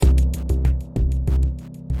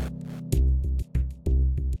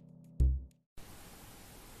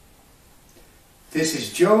This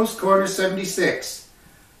is Joe's Corner 76.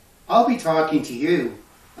 I'll be talking to you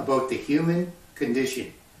about the human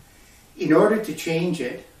condition. In order to change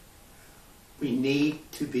it, we need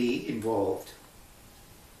to be involved.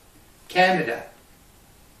 Canada.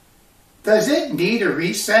 Does it need a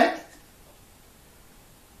reset?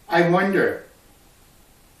 I wonder.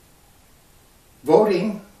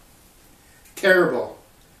 Voting, terrible.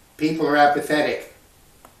 People are apathetic.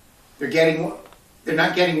 They're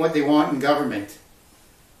not getting what they want in government.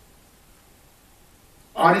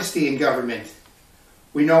 Honesty in government.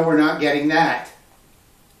 We know we're not getting that.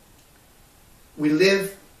 We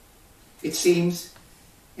live, it seems,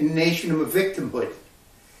 in a nation of victimhood.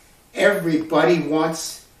 Everybody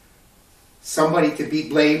wants somebody to be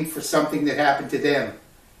blamed for something that happened to them.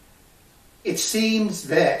 It seems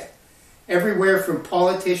that everywhere from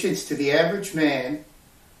politicians to the average man,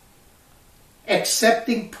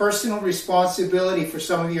 accepting personal responsibility for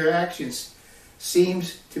some of your actions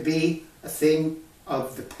seems to be a thing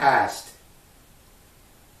of the past.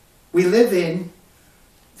 We live in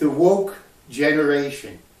the woke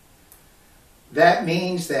generation. That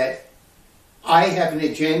means that I have an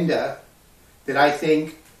agenda that I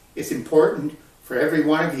think is important for every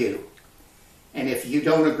one of you. And if you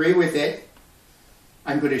don't agree with it,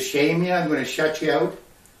 I'm going to shame you, I'm going to shut you out.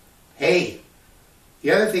 Hey,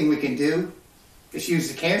 the other thing we can do is use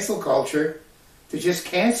the cancel culture to just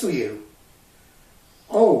cancel you.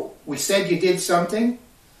 Oh, we said you did something,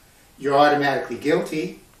 you're automatically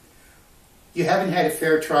guilty. You haven't had a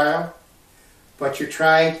fair trial, but you're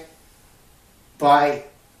tried by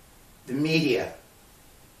the media.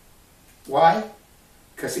 Why?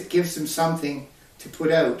 Because it gives them something to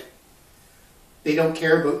put out. They don't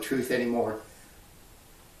care about truth anymore.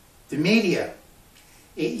 The media,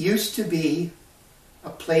 it used to be a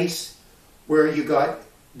place where you got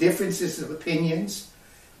differences of opinions,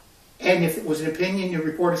 and if it was an opinion, your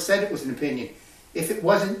reporter said it was an opinion. If it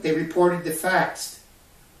wasn't, they reported the facts.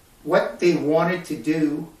 What they wanted to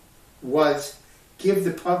do was give the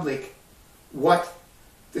public what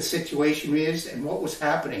the situation is and what was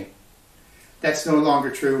happening. That's no longer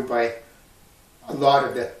true by a lot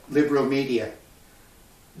of the liberal media.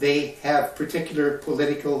 They have particular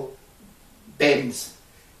political bends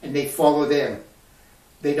and they follow them.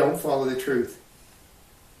 They don't follow the truth.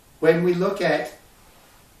 When we look at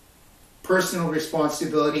personal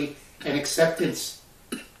responsibility and acceptance,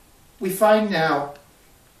 we find now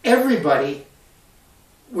everybody,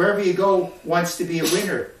 wherever you go, wants to be a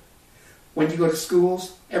winner. When you go to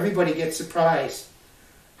schools, everybody gets a prize.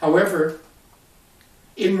 However,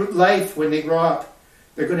 in life, when they grow up,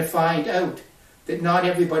 they're going to find out that not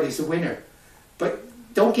everybody's a winner. But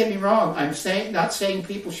don't get me wrong, I'm not saying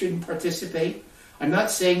people shouldn't participate. I'm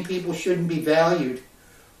not saying people shouldn't be valued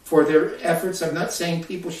for their efforts. I'm not saying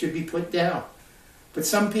people should be put down. But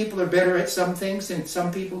some people are better at some things and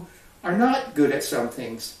some people are not good at some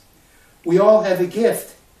things. We all have a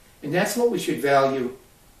gift, and that's what we should value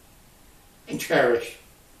and cherish.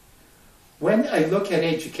 When I look at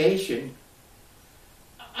education,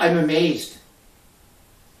 I'm amazed.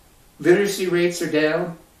 Literacy rates are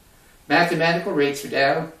down, mathematical rates are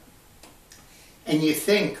down, and you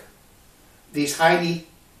think these highly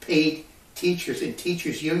paid teachers and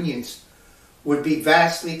teachers' unions would be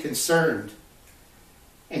vastly concerned,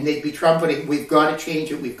 and they'd be trumpeting, we've got to change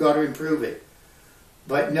it, we've got to improve it.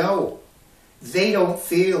 But no, they don't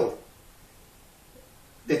feel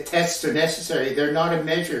that tests are necessary. They're not a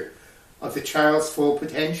measure of the child's full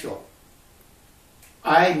potential.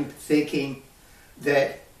 I'm thinking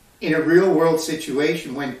that in a real world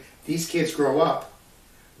situation, when these kids grow up,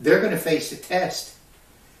 they're going to face a test.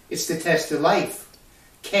 It's the test of life.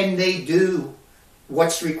 Can they do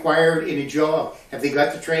what's required in a job? Have they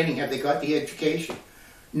got the training? Have they got the education?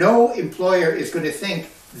 No employer is going to think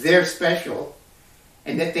they're special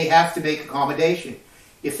and that they have to make accommodation.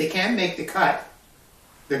 If they can't make the cut,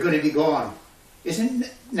 they're going to be gone.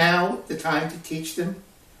 Isn't now the time to teach them?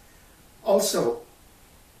 Also,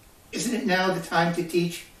 isn't it now the time to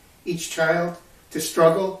teach each child to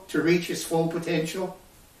struggle to reach his full potential?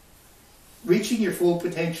 Reaching your full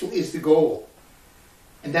potential is the goal.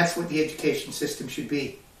 And that's what the education system should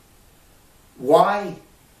be. Why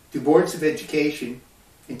do boards of education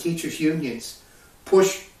and teachers' unions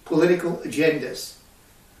push political agendas?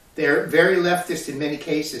 They're very leftist in many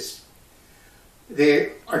cases.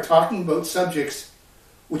 They are talking about subjects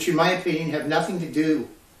which, in my opinion, have nothing to do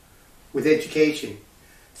with education.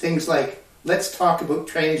 Things like, let's talk about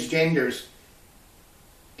transgenders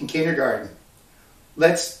in kindergarten.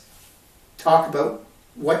 Let's talk about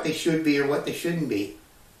what they should be or what they shouldn't be.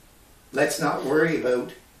 Let's not worry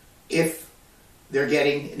about if they're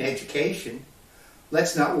getting an education.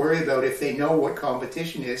 let's not worry about if they know what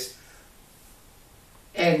competition is.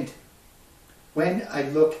 And when I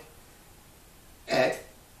look at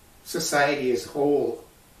society as a whole,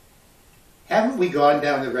 haven't we gone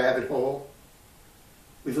down the rabbit hole?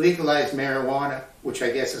 We've legalized marijuana, which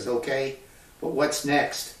I guess is okay, but what's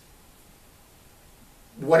next?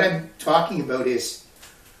 What I'm talking about is,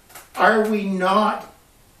 are we not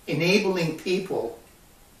enabling people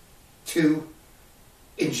to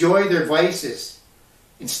enjoy their vices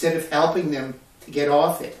instead of helping them to get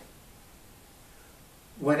off it?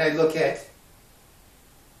 When I look at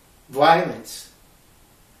violence,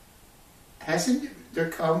 hasn't there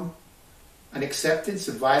come an acceptance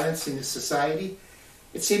of violence in the society?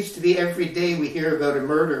 It seems to be every day we hear about a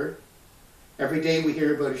murder, every day we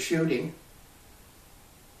hear about a shooting,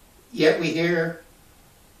 yet we hear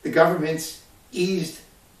the government's eased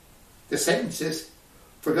the sentences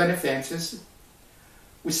for gun offenses.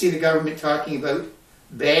 We see the government talking about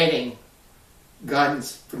banning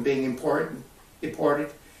guns from being imported,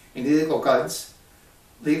 and illegal guns,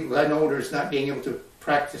 legal gun owners not being able to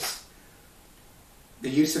practice the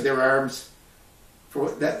use of their arms for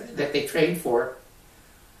that they train for.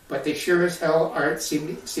 But they sure as hell aren't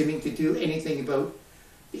seeming to do anything about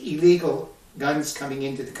the illegal guns coming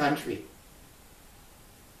into the country.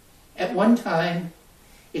 At one time,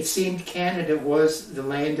 it seemed Canada was the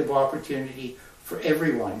land of opportunity for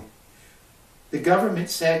everyone. The government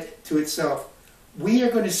said to itself, we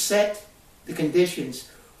are going to set the conditions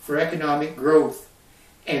for economic growth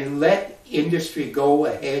and let industry go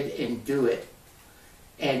ahead and do it.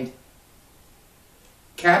 And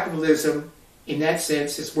capitalism, in that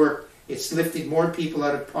sense, has worked. It's lifted more people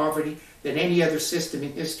out of poverty than any other system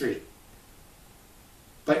in history.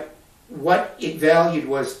 But what it valued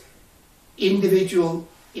was individual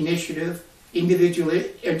initiative, individual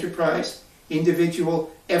enterprise,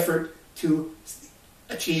 individual effort to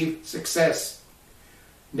achieve success.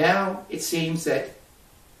 Now it seems that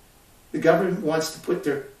the government wants to put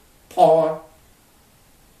their paw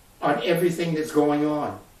on everything that's going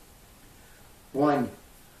on. One,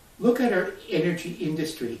 look at our energy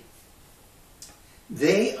industry.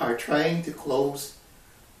 They are trying to close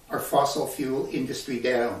our fossil fuel industry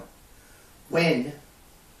down when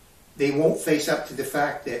they won't face up to the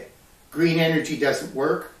fact that green energy doesn't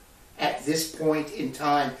work at this point in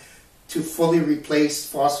time to fully replace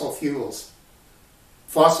fossil fuels.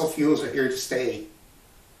 Fossil fuels are here to stay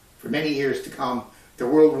for many years to come. The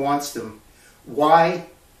world wants them. Why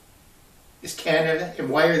is Canada and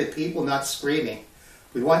why are the people not screaming?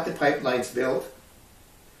 We want the pipelines built.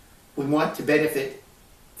 We want to benefit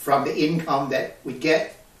from the income that we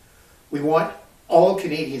get. We want all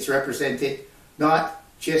Canadians represented, not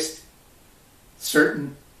just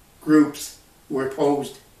certain groups who are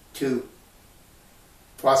opposed to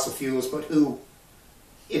fossil fuels, but who,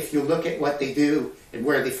 if you look at what they do and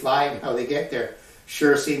where they fly and how they get there,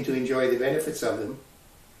 sure seem to enjoy the benefits of them.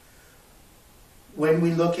 When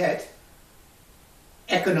we look at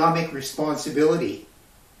economic responsibility,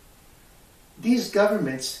 these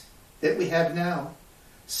governments that we have now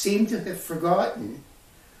seem to have forgotten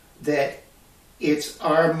that it's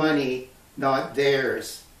our money, not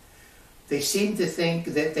theirs. They seem to think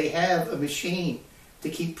that they have a machine to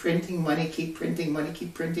keep printing money, keep printing money,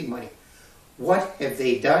 keep printing money. What have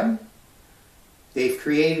they done? They've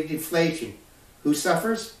created inflation. Who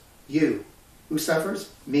suffers? You. Who suffers?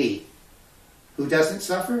 Me. Who doesn't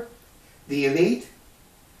suffer? The elite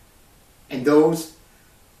and those.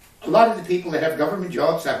 A lot of the people that have government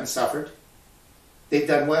jobs haven't suffered. They've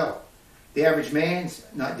done well. The average man's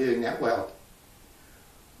not doing that well.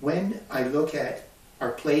 When I look at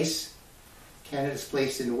our place, Canada's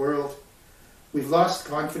place in the world, we've lost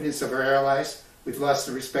confidence of our allies. We've lost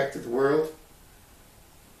the respect of the world.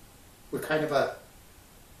 We're kind of a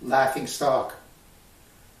laughing stock.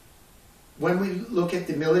 When we look at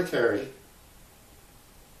the military,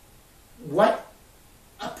 what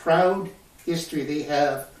a proud history they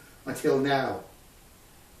have until now.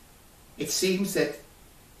 It seems that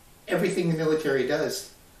everything the military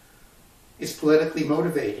does is politically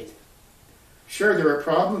motivated. Sure, there are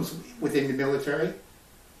problems within the military,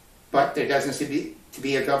 but there doesn't seem to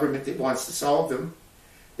be a government that wants to solve them.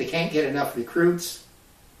 They can't get enough recruits.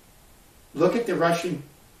 Look at the Russian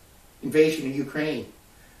invasion of Ukraine.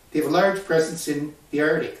 They have a large presence in the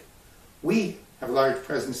Arctic. We have a large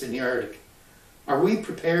presence in the Arctic. Are we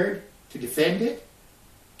prepared to defend it?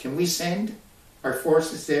 Can we send our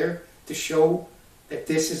forces there to show that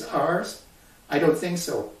this is ours? I don't think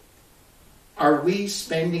so. Are we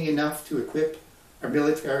spending enough to equip our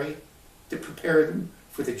military to prepare them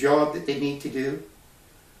for the job that they need to do?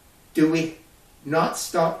 Do we not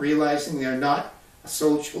stop realizing they're not a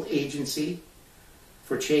social agency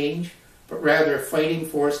for change, but rather a fighting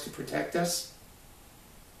force to protect us?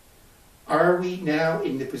 Are we now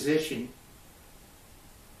in the position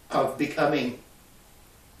of becoming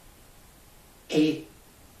a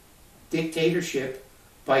dictatorship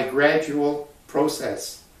by gradual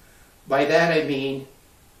process? By that I mean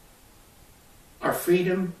our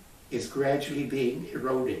freedom is gradually being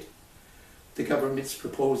eroded. The government's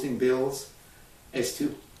proposing bills as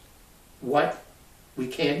to what we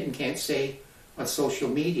can and can't say on social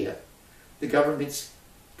media. The government's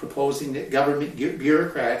proposing that government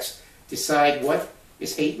bureaucrats decide what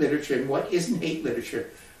is hate literature and what isn't hate literature.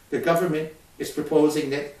 The government is proposing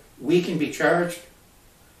that we can be charged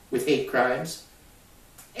with hate crimes,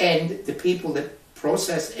 and the people that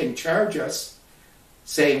process and charge us,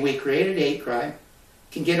 saying we created a hate crime,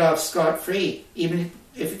 can get off scot-free, even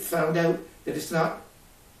if it's found out that it's not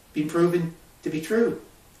been proven to be true.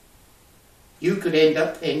 You could end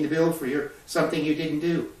up paying the bill for something you didn't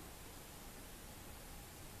do.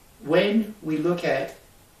 When we look at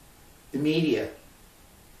the media,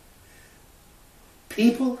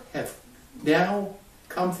 people have now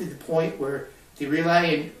come to the point where they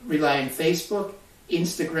rely on Facebook,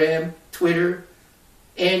 Instagram, Twitter,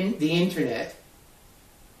 and the internet.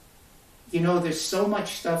 You know, there's so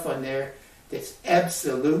much stuff on there that's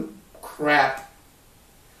absolute crap.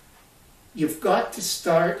 You've got to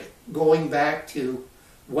start going back to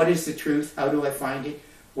what is the truth? How do I find it?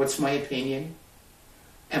 What's my opinion?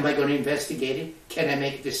 Am I going to investigate it? Can I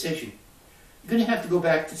make a decision? You're going to have to go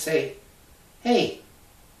back to say, hey,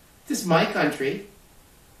 this is my country.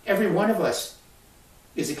 Every one of us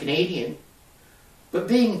is a Canadian. But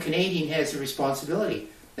being a Canadian has a responsibility.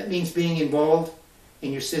 That means being involved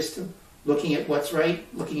in your system, looking at what's right,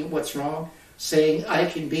 looking at what's wrong, saying I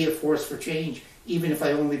can be a force for change, even if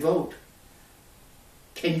I only vote.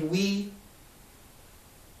 Can we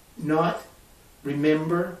not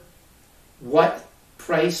remember what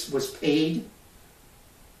price was paid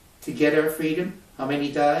to get our freedom? How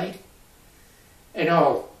many died? And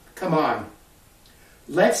oh, come on.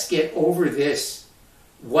 Let's get over this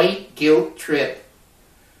white guilt trip.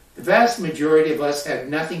 The vast majority of us have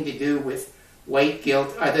nothing to do with white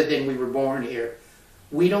guilt other than we were born here.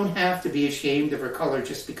 We don't have to be ashamed of our color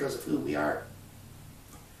just because of who we are.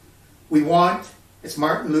 We want, as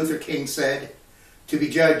Martin Luther King said, to be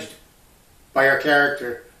judged by our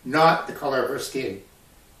character, not the color of our skin.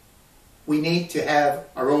 We need to have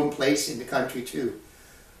our own place in the country too.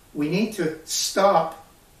 We need to stop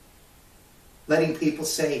letting people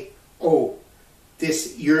say, oh,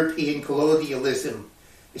 this European colonialism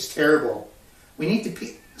is terrible. We need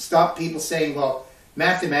to stop people saying, well,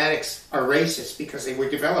 mathematics are racist because they were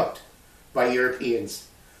developed by Europeans.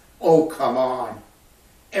 Oh, come on.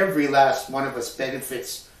 Every last one of us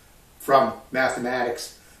benefits from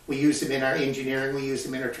mathematics. We use them in our engineering, we use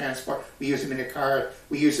them in our transport, we use them in a car,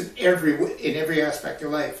 we use them in every aspect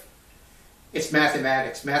of life. It's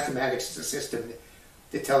mathematics. Mathematics is a system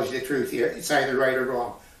that tells you the truth here. It's either right or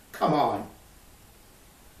wrong. Come on.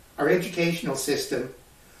 Our educational system,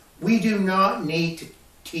 we do not need to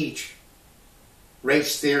teach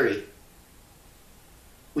race theory.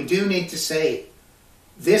 We do need to say,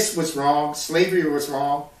 this was wrong, slavery was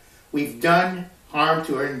wrong, we've done harm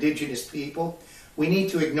to our indigenous people. We need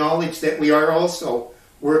to acknowledge that we are also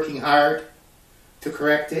working hard to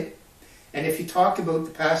correct it. And if you talk about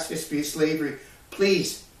the past history of slavery,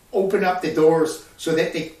 please open up the doors so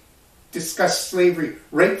that they discuss slavery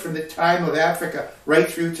right from the time of Africa right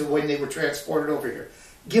through to when they were transported over here.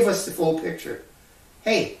 Give us the full picture.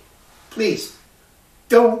 Hey, please,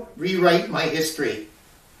 don't rewrite my history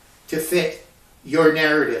to fit your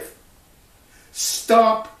narrative.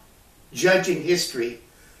 Stop judging history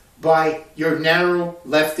by your narrow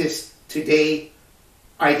leftist today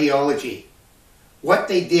ideology. What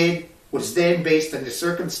they did was then based on the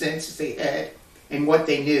circumstances they had and what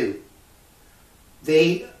they knew.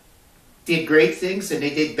 They did great things and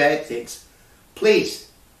they did bad things.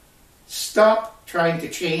 Please, stop trying to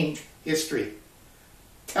change history.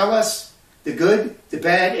 Tell us the good, the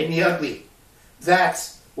bad, and the ugly.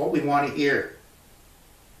 That's what we want to hear.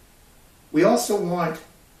 We also want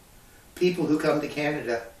people who come to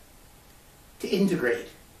Canada to integrate.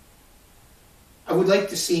 I would like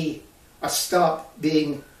to see us stop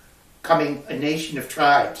becoming a nation of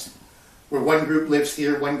tribes, where one group lives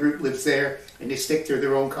here, one group lives there, and they stick to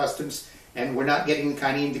their own customs, and we're not getting the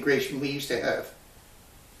kind of integration we used to have.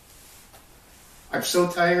 I'm so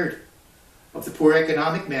tired of the poor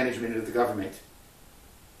economic management of the government.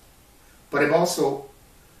 But I'm also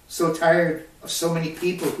so tired of so many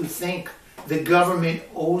people who think the government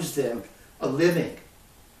owes them a living.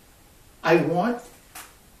 I want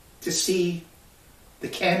to see the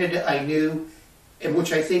Canada I knew, and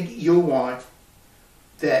which I think you'll want,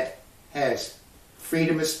 that has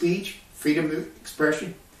freedom of speech, freedom of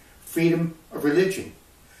expression, freedom of religion,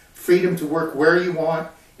 freedom to work where you want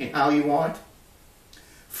and how you want,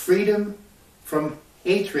 freedom from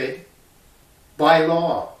hatred by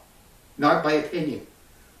law, not by opinion,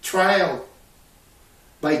 trial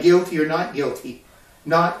by guilty or not guilty,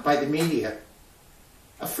 not by the media,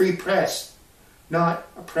 a free press, not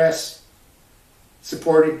a press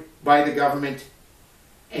supported by the government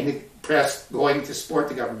and the press going to support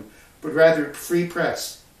the government, but rather free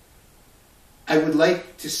press. I would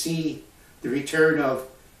like to see the return of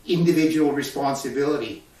individual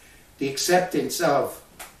responsibility, the acceptance of,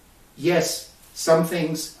 yes, some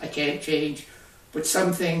things I can't change, but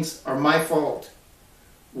some things are my fault.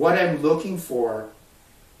 What I'm looking for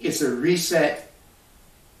is a reset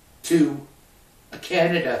to a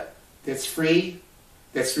Canada that's free,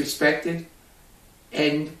 that's respected,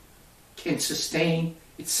 and can sustain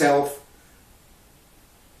itself,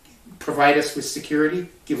 provide us with security,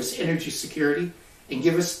 give us energy security, and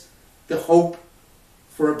give us the hope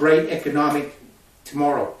for a bright economic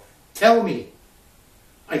tomorrow. Tell me,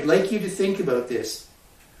 I'd like you to think about this.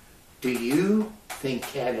 Do you think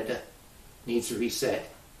Canada needs a reset?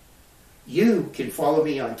 You can follow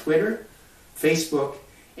me on Twitter, Facebook,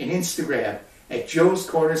 and Instagram at Joe's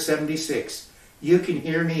Corner 76. You can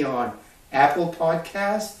hear me on Apple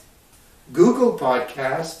Podcast, Google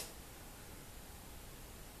Podcast,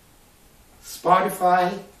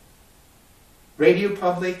 Spotify, Radio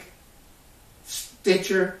Public,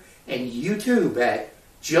 Stitcher, and YouTube at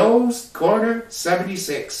Joe's Corner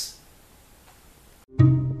 76.